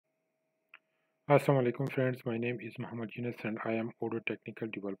Assalamu alaikum friends, my name is Muhammad Yunus and I am Odoo technical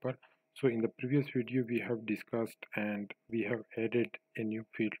developer. So in the previous video we have discussed and we have added a new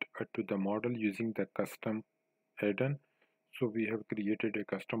field to the model using the custom addon. So we have created a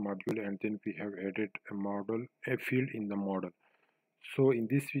custom module and then we have added a field in the model. So in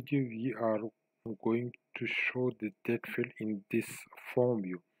this video we are going to show that field in this form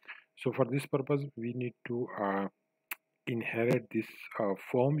view. So for this purpose we need to inherit this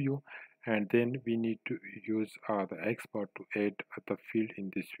form view, and then we need to use the Xpath to add the field in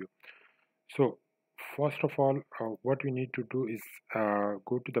this view. So first of all, what we need to do is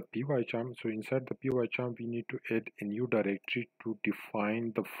go to the POI Charm. So inside the POI Charm we need to add a new directory to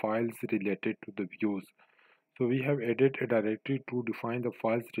define the files related to the views. So we have added a directory to define the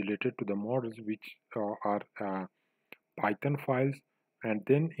files related to the models, which are Python files. And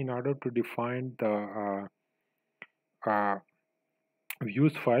then in order to define the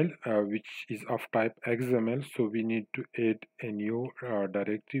views file, which is of type XML, so we need to add a new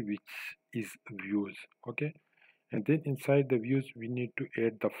directory which is views. Okay, and then inside the views we need to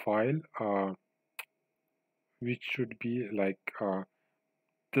add the file which should be like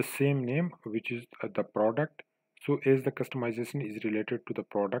the same name, which is the product. So as the customization is related to the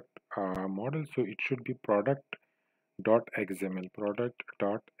product model, so it should be product.xml.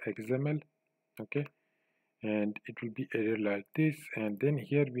 Okay, and it will be added like this, and then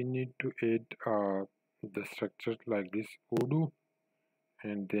here we need to add the structure like this, Odoo,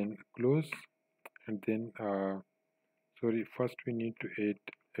 and then close, and then sorry, first we need to add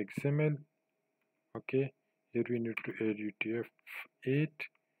XML. Okay, here we need to add UTF-8,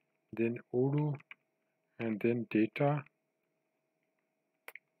 then Odoo, and then data.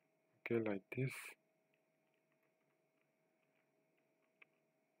 Okay, like this.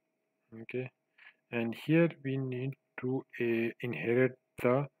 Okay, and here we need to inherit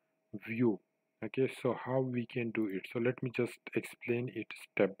the view. Okay, so how we can do it? So let me just explain it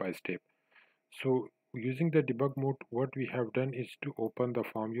step by step. So using the debug mode, what we have done is to open the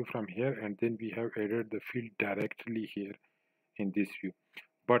form view from here, and then we have added the field directly here in this view.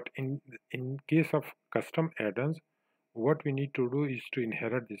 But in case of custom add-ons, what we need to do is to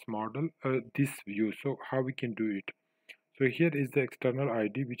inherit this model, this view. So how we can do it? So here is the external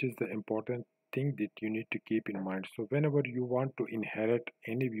ID, which is the important thing that you need to keep in mind. So whenever you want to inherit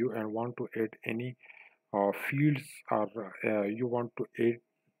any view and want to add any fields, or you want to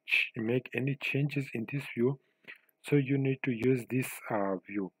make any changes in this view, so you need to use this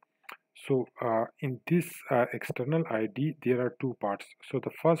view. So in this external ID there are two parts. So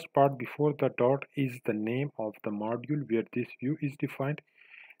the first part before the dot is the name of the module where this view is defined,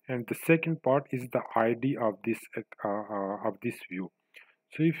 and the second part is the ID of this view.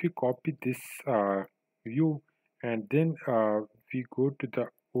 So if you copy this view, and then we go to the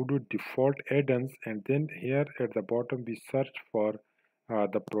Odoo default add-ons, and then here at the bottom we search for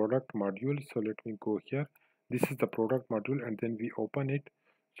the product module. So let me go here. This is the product module, and then we open it.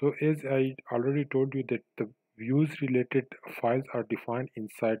 So as I already told you that the views related files are defined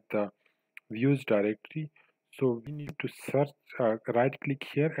inside the views directory. So we need to search, right click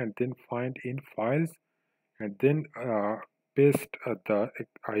here, and then find in files, and then paste the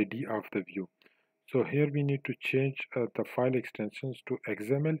ID of the view. So here we need to change the file extensions to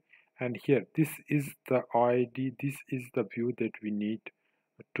XML, and here this is the ID, this is the view that we need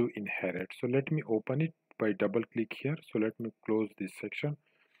to inherit. So let me open it by double click here. So let me close this section.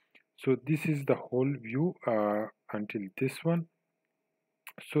 So this is the whole view until this one.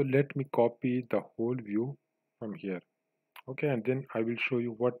 So let me copy the whole view from here. Okay, and then I will show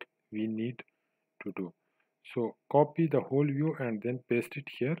you what we need to do. So copy the whole view and then paste it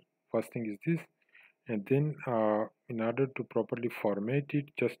here. First thing is this, and then in order to properly format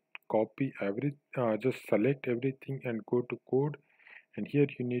it, just just select everything and go to code, and here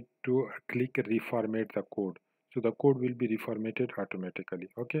you need to click reformat the code. So the code will be reformatted automatically.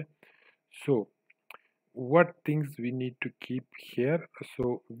 Okay, so what things we need to keep here?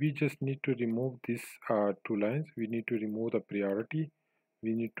 So we just need to remove these two lines. We need to remove the priority,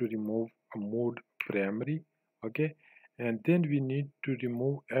 we need to remove a mode primary. Okay, and then we need to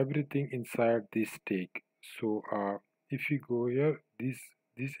remove everything inside this tag. So if you go here, this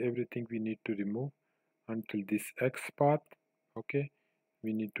everything we need to remove until this Xpath. Okay,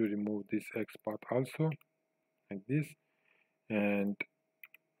 we need to remove this Xpath also, like this, and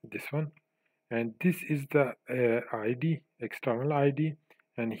this one, and this is the ID, external ID,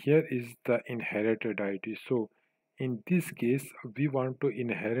 and here is the inherited ID. So in this case we want to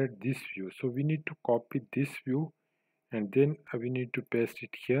inherit this view, so we need to copy this view, and then we need to paste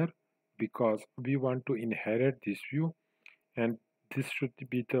it here because we want to inherit this view, and this should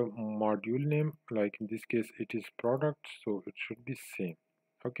be the module name, like in this case it is product, so it should be same.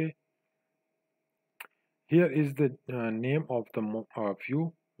 Okay, here is the name of the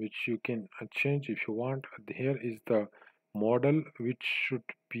view, which you can change if you want. Here is the model, which should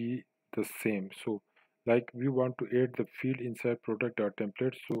be the same. So like we want to add the field inside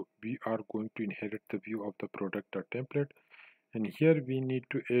product.template, so we are going to inherit the view of the product.template, and here we need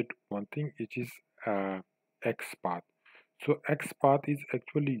to add one thing, which is Xpath. So Xpath is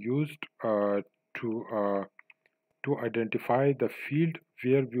actually used to uh, to identify the field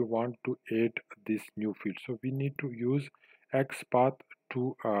where we want to add this new field. So we need to use XPath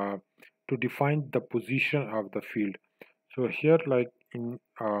to define the position of the field. So here, like in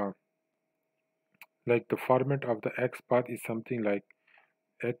like the format of the XPath is something like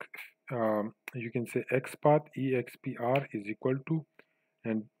X. You can say XPath expr is equal to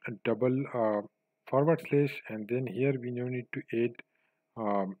and a double forward slash, and then here we now need to add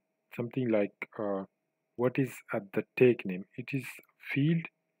something like what is at the tag name. It is field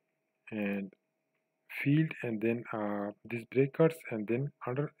and then these brackets, and then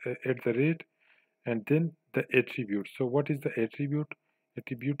under at the rate, and then the attribute. So what is the attribute?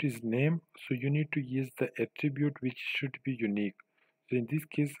 Attribute is name, so you need to use the attribute which should be unique. So in this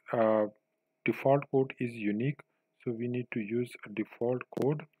case default code is unique, so we need to use a default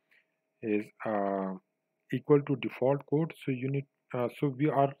code is equal to default code. So you need so we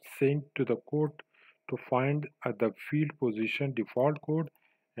are saying to the code to find the field position default code,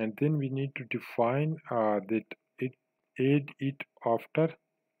 and then we need to define that it add it after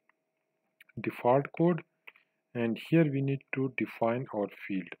default code, and here we need to define our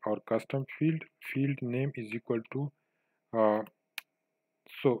field, our custom field name is equal to uh,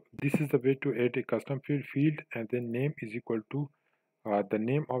 so this is the way to add a custom field, and then name is equal to the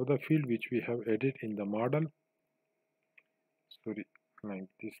name of the field which we have added in the model. Sorry, like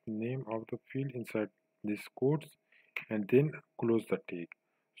this name of the field inside these codes, and then close the tag.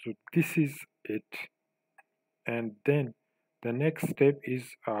 So this is it, and then the next step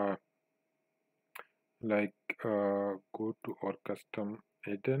is go to our custom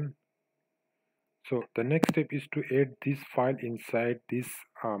addon. So the next step is to add this file inside this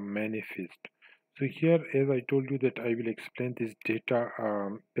manifest. So here, as I told you, that I will explain this data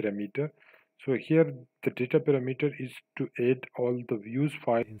parameter. So here the data parameter is to add all the views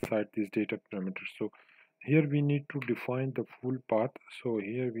file inside this data parameter. So here we need to define the full path. So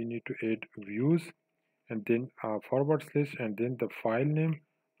here we need to add views, and then forward slash, and then the file name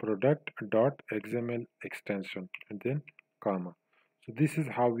product.xml extension, and then comma. So this is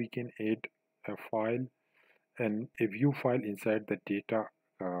how we can add a file and a view file inside the data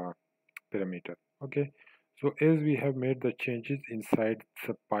parameter. Okay, so as we have made the changes inside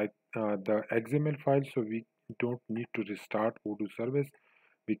the XML file, so we don't need to restart Odoo service,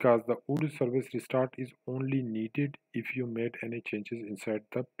 because the Odoo service restart is only needed if you made any changes inside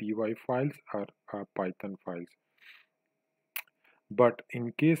the POI files or Python files. But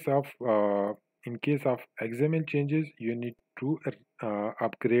in case of XML changes, you need to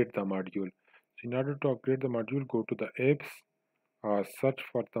upgrade the module. So in order to upgrade the module, go to the apps, search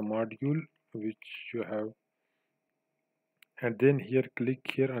for the module which you have, and then here click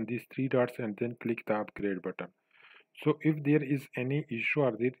here on these three dots, and then click the upgrade button. So if there is any issue,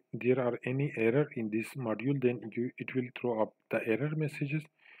 or there are any error in this module, then it will throw up the error messages.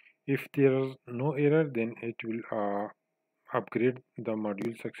 If there is no error, then it will upgrade the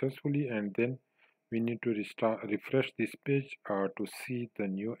module successfully, and then we need to refresh this page to see the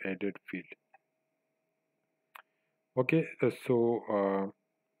new added field. Okay,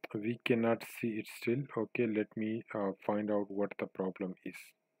 we cannot see it still. Okay, let me find out what the problem is.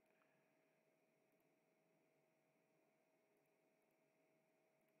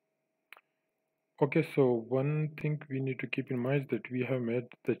 Okay, so one thing we need to keep in mind is that we have made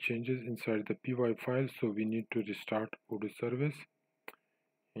the changes inside the PY file, so we need to restart Odoo service.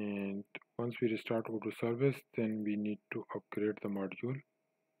 And once we restart Odoo service, then we need to upgrade the module.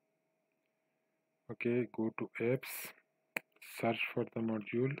 Okay, go to apps, search for the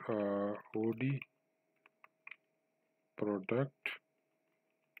module Odoo product,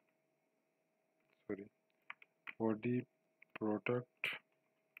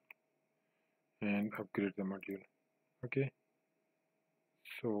 and upgrade the module. Okay,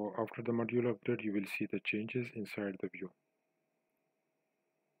 so after the module upgrade, you will see the changes inside the view.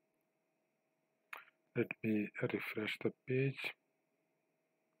 Let me refresh the page.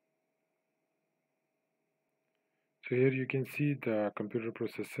 So here you can see the computer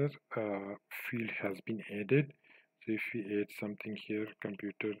processor field has been added. So if we add something here,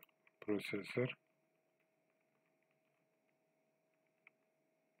 computer processor,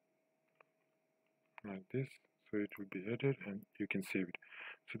 like this. So it will be added and you can save it.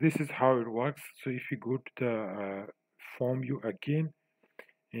 So this is how it works. So if you go to the form view again,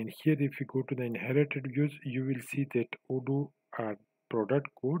 and here if you go to the inherited views, you will see that Odoo product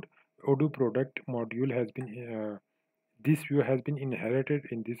code, Odoo product module has been this view has been inherited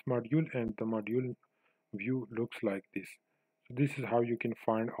in this module, and the module view looks like this. So this is how you can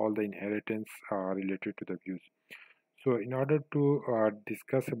find all the inheritance related to the views. So in order to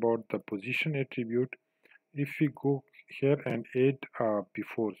discuss about the position attribute, if we go here and add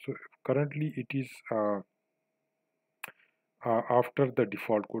before, so currently it is after the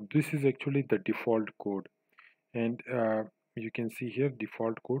default code. This is actually the default code, and you can see here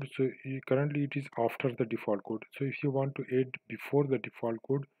default code. So currently it is after the default code. So if you want to add before the default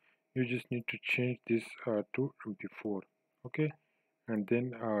code, you just need to change this to before. Okay, and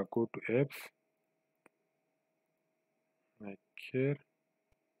then go to apps like here,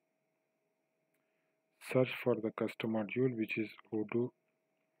 search for the custom module which is Odoo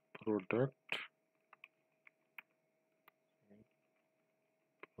product,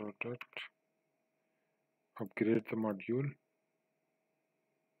 upgrade the module.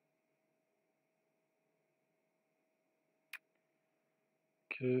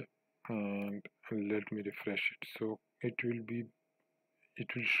 Okay, and let me refresh it. So it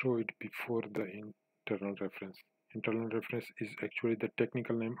will show it before the internal reference. Internal reference is actually the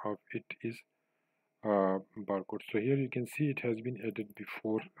technical name of it is barcode. So here you can see it has been added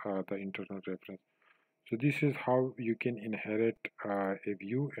before the internal reference. So this is how you can inherit a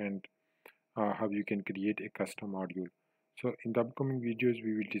view, and how you can create a custom module. So in the upcoming videos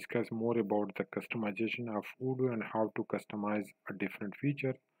we will discuss more about the customization of Odoo and how to customize a different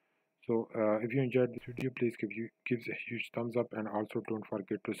feature. So if you enjoyed this video, please give a huge thumbs up, and also don't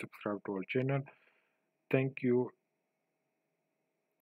forget to subscribe to our channel. Thank you.